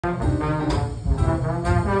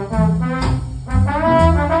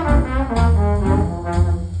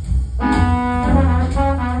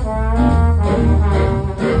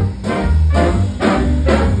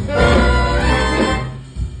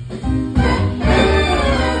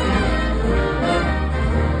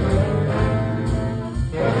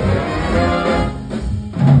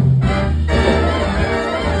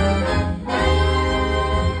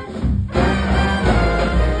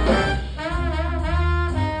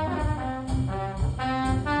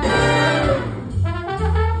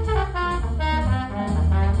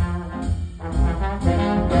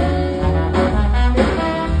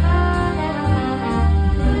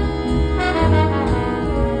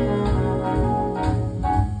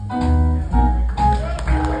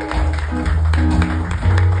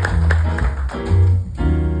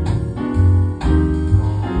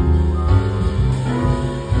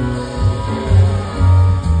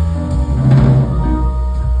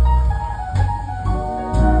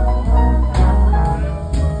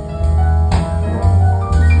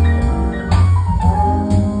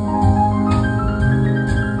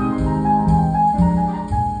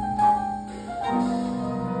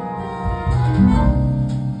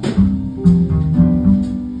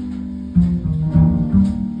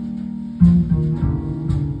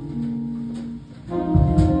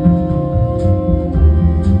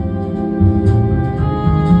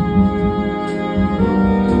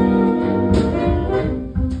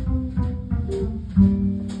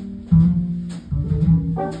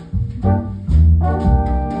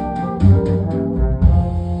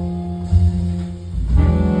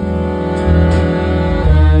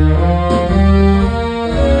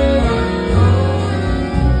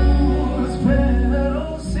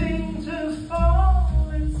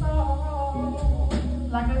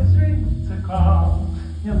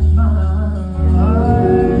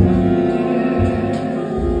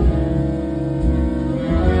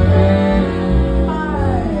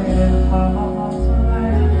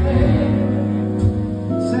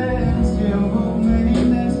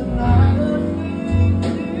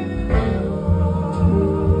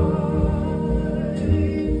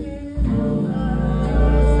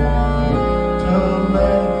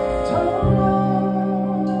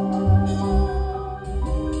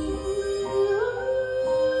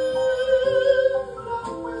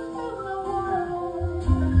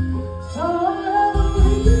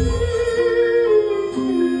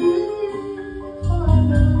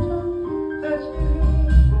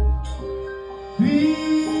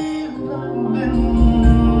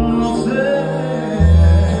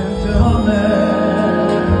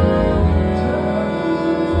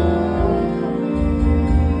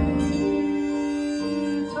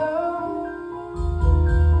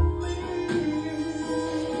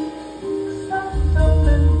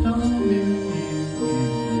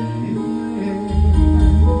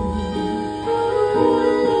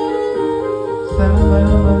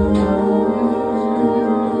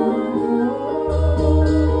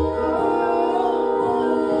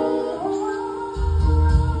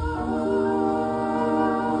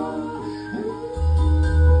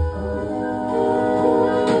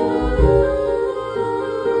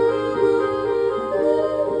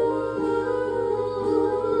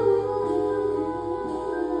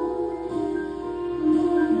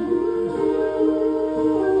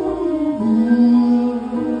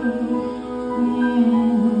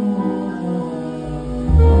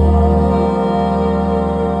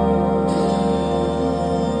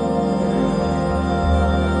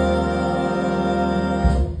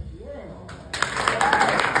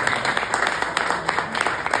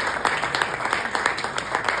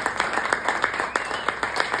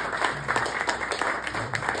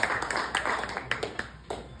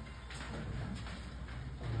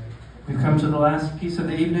We've come to the last piece of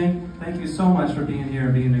the evening. Thank you so much for being here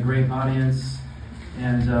and being a great audience.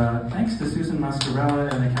 And thanks to Susan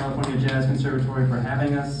Mascarella and the California Jazz Conservatory for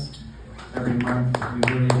having us every month. We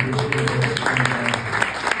really appreciate it.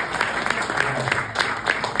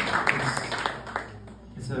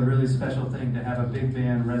 It's a really special thing to have a big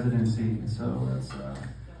band residency. So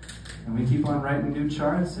and we keep on writing new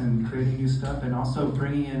charts and creating new stuff, and also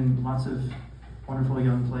bringing in lots of wonderful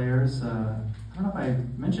young players. I don't know if I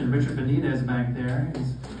mentioned Richard Benitez back there.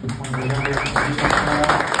 He's one of the youngest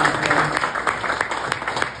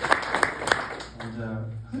And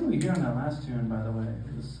who did we hear on that last tune, by the way?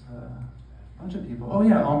 It was a bunch of people. Oh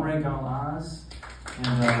yeah, Omre Galaz. And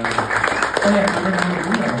oh yeah,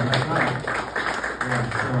 MALABUYO, that's right. Yeah,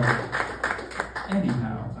 so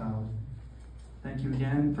anyhow, thank you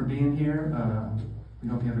again for being here. We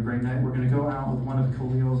hope you have a great night. We're going to go out with one of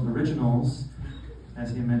Kalil's originals.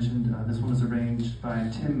 as he mentioned, this one was arranged by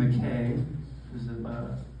Tim McKay, who's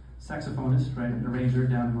a saxophonist, right, an arranger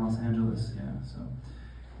down in Los Angeles. Yeah, so,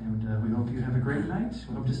 and we hope you have a great night.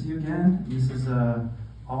 We hope to see you again. This is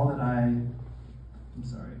all that I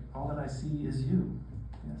see is you.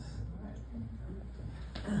 Yes.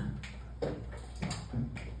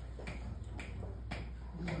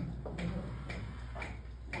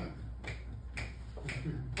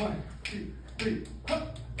 One, two, three,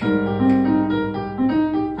 hop!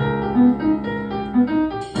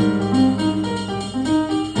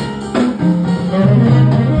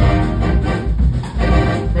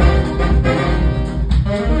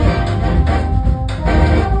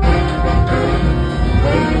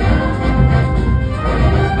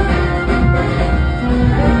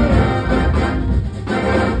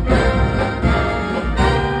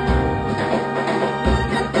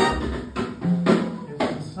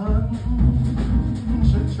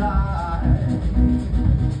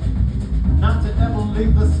 Not to ever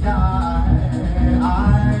leave the sky, I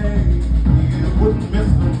wouldn't miss